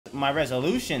My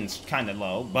resolution's kind of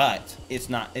low, but it's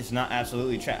not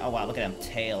absolutely oh wow, look at them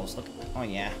tails. Look. Oh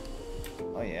yeah,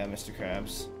 Mr.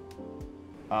 Krabs.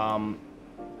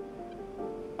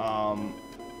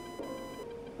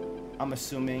 I'm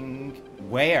assuming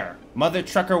where? Mother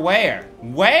trucker, where?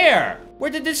 Where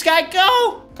did this guy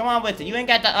go? Come on with it. You ain't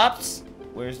got the ups.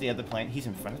 Where's the other plane? He's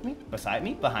in front of me, beside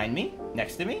me, behind me,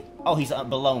 next to me. Oh, he's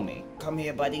below me. Come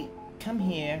here, buddy. Come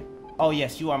here. Oh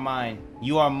yes, you are mine.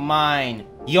 You are mine.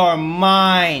 You're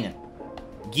mine.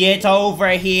 Get over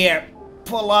here.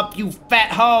 Pull up, you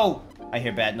fat hoe. I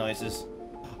hear bad noises.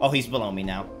 Oh, he's below me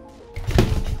now.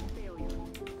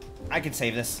 I can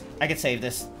save this. I can save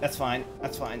this. That's fine.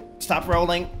 That's fine. Stop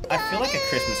rolling. I feel like a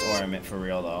Christmas ornament for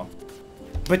real, though.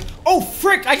 But, oh,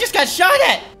 frick! I just got shot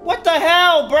at! What the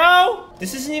hell, bro?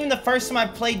 This isn't even the first time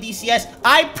I've played DCS.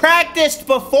 I practiced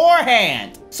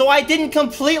beforehand, so I didn't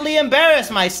completely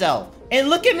embarrass myself. And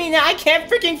look at me now. I can't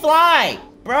freaking fly.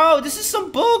 Bro, this is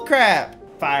some bull crap.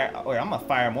 Fire. Wait, I'm gonna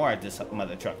fire more at this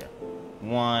mother trucker.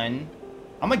 One.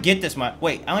 I'm gonna get this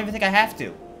wait, I don't even think I have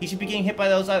to. He should be getting hit by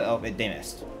those other- oh, they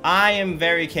missed. I am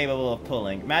very capable of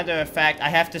pulling. Matter of fact, I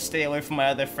have to stay away from my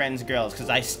other friends' girls because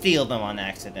I steal them on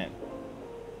accident.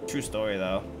 True story,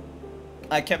 though.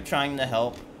 I kept trying to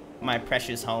help my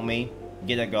precious homie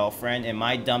get a girlfriend, and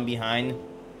my dumb behind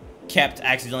kept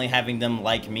accidentally having them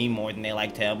like me more than they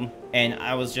liked him. And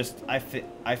I was just, I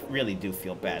really do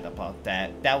feel bad about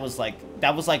that. That was like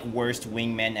worst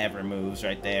wingman ever moves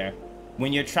right there.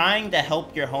 When you're trying to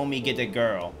help your homie get a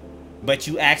girl, but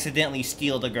you accidentally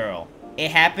steal the girl.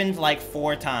 It happened like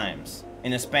 4 times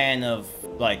in a span of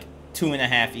like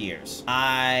 2.5 years.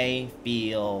 I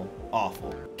feel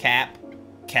awful. Cap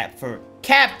for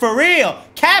real!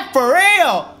 Cap for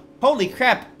real! Holy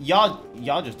crap,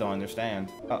 y'all just don't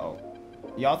understand. Uh-oh.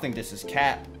 Y'all think this is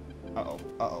cap.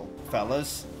 Uh-oh.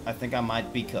 Fellas, I think I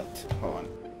might be cooked. Hold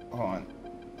on.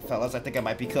 Fellas, I think I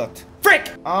might be cooked.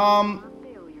 Frick!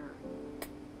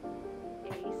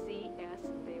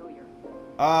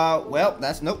 Well,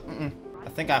 that's nope. I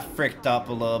think I fricked up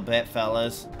a little bit,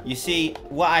 fellas. You see,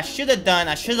 what I should have done,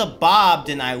 I should have bobbed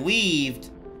and I weaved,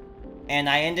 and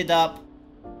I ended up...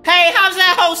 Hey, how's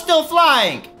that hoe still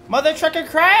flying? Mother trucker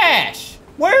crash!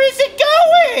 Where is it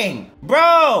going?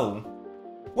 Bro!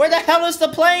 Where the hell is the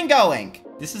plane going?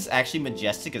 This is actually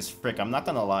majestic as frick. I'm not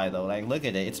gonna lie, though. Like, look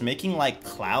at it. It's making, like,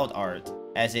 cloud art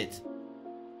as it...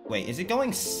 Wait, is it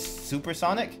going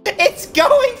supersonic? It's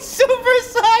going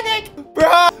supersonic!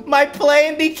 Bro, my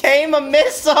plane became a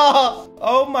missile!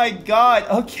 Oh my god.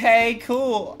 Okay,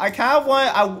 cool. I kind of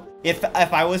want... If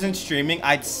I wasn't streaming,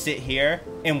 I'd sit here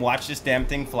and watch this damn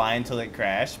thing fly until it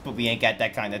crashed, but we ain't got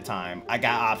that kind of time. I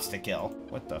got ops to kill.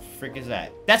 What the frick is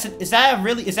that? Is that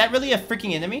really a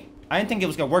freaking enemy? I didn't think it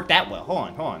was gonna work that well.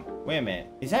 Hold on. Wait a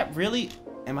minute. Is that really...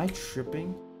 Am I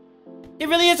tripping? It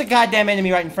really is a goddamn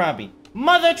enemy right in front of me.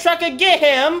 Mother trucker, get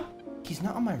him! He's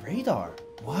not on my radar.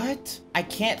 What? I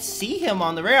can't see him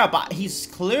on the radar, but he's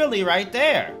clearly right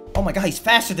there. Oh my god, he's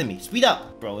faster than me. Speed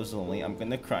up. Bro, it's only, I'm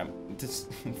gonna cry. This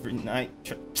every night.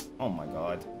 Oh my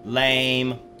god.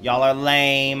 Lame. Y'all are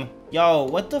lame. Yo,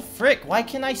 what the frick? Why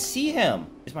can't I see him?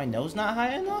 Is my nose not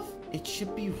high enough? It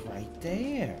should be right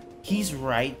there. He's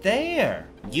right there.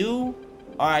 You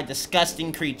are a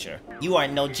disgusting creature. You are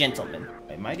no gentleman.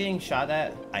 Am I getting shot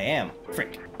at? I am.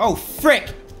 Frick. Oh,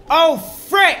 frick! Oh,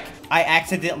 frick! I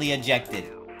accidentally ejected.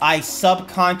 I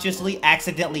subconsciously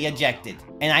accidentally ejected.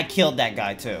 And I killed that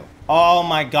guy, too. Oh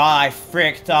my god, I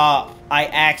fricked up. I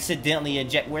accidentally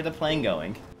where's the plane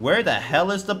going? Where the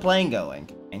hell is the plane going?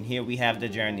 And here we have the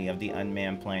journey of the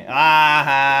unmanned plane.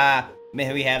 Ah!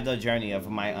 Here we have the journey of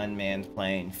my unmanned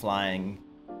plane flying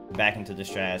back into the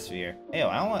stratosphere. Ew,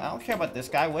 I don't care about this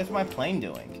guy. What's my plane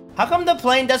doing? How come the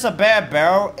plane does a better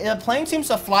barrel? The plane seems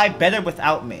to fly better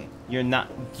without me.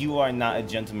 You are not a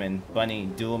gentleman. Bunny,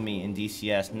 duel me in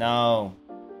DCS. No.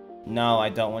 No, I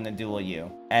don't want to duel you.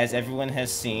 As everyone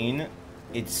has seen,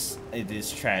 it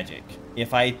is tragic. No,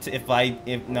 I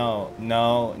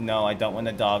don't want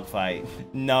a dogfight.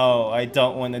 No, I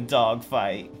don't want a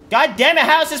dogfight. God damn it,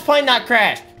 how is this plane not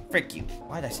crashed? Frick you.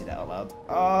 Why did I say that out loud?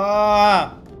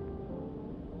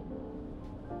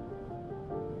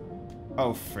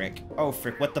 Oh, frick. Oh,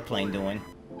 frick. What the plane doing?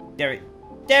 There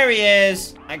he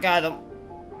is. I got him.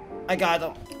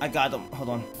 Hold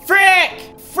on.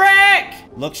 Frick! Frick!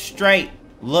 Look straight.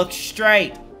 Look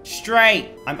straight. Straight.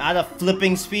 I'm out of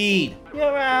flipping speed.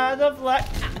 You're out of luck.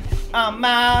 I'm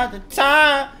out of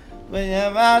time. But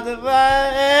I'm out of...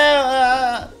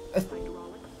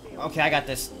 Okay, I got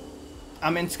this.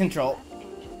 I'm in control.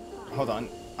 Hold on.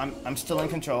 I'm still in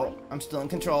control.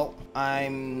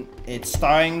 It's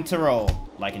starting to roll.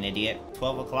 like an idiot.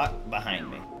 12 o'clock behind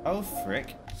me. Oh,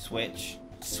 frick. Switch.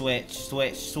 Switch,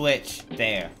 switch, switch.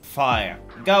 There. Fire.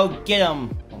 Go get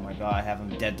him. Oh my god, I have him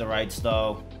dead to rights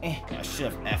though. I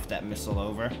should have F'd that missile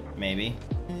over. Maybe.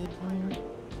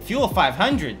 Fuel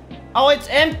 500. Oh, it's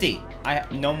empty. I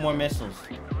have no more missiles.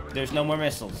 There's no more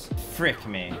missiles. Frick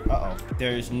me. Uh-oh.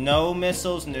 There's no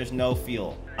missiles and there's no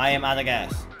fuel. I am out of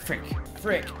gas. Frick.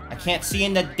 Frick. I can't see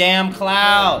in the damn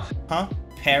cloud. Huh?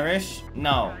 Perish?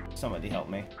 No. Somebody help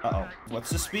me. Uh-oh. What's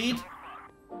the speed?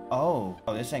 Oh,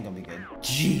 this ain't gonna be good.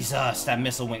 Jesus, that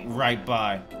missile went right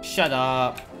by. Shut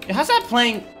up. How's that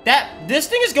playing? This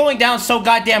thing is going down so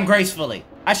goddamn gracefully.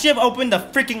 I should have opened the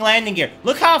freaking landing gear.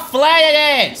 Look how flat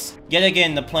it is. Yet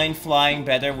again, the plane flying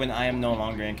better when I am no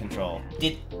longer in control.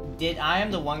 Did I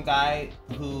am the one guy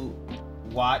who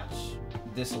watched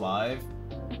this live?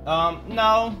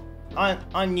 No.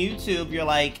 On YouTube, you're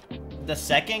like the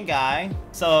second guy,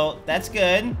 so that's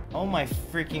good. Oh my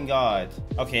freaking god.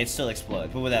 Okay, it still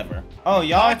exploded, but whatever. Oh,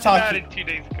 y'all are talking. 2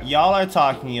 days ago. Y'all are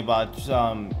talking about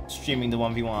streaming the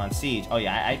 1v1 on Siege. Oh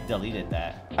yeah, I deleted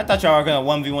that. I thought y'all were gonna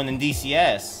 1v1 in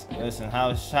DCS. Listen,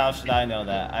 how should I know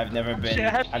that? I've never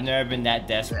been that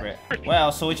desperate.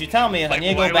 Well, so what you tell me is I need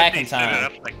to go back in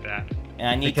time. And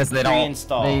I need to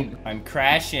reinstall. I'm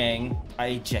crashing. I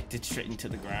ejected straight into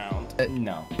the ground.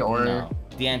 No. No.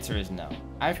 The answer is no.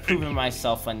 I've proven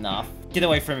myself enough. Get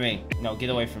away from me. No, get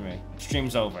away from me.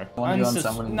 Stream's over.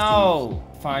 No.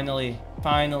 Finally.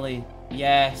 Finally.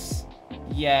 Yes.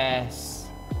 Yes.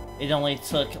 It only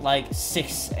took like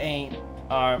 6 aim.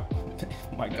 Oh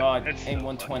my god. Aim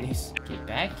 120s. Get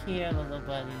back here, little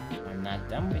buddy. I'm not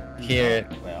done with you. Here.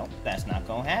 Well, that's not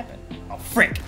gonna happen. Oh, frick.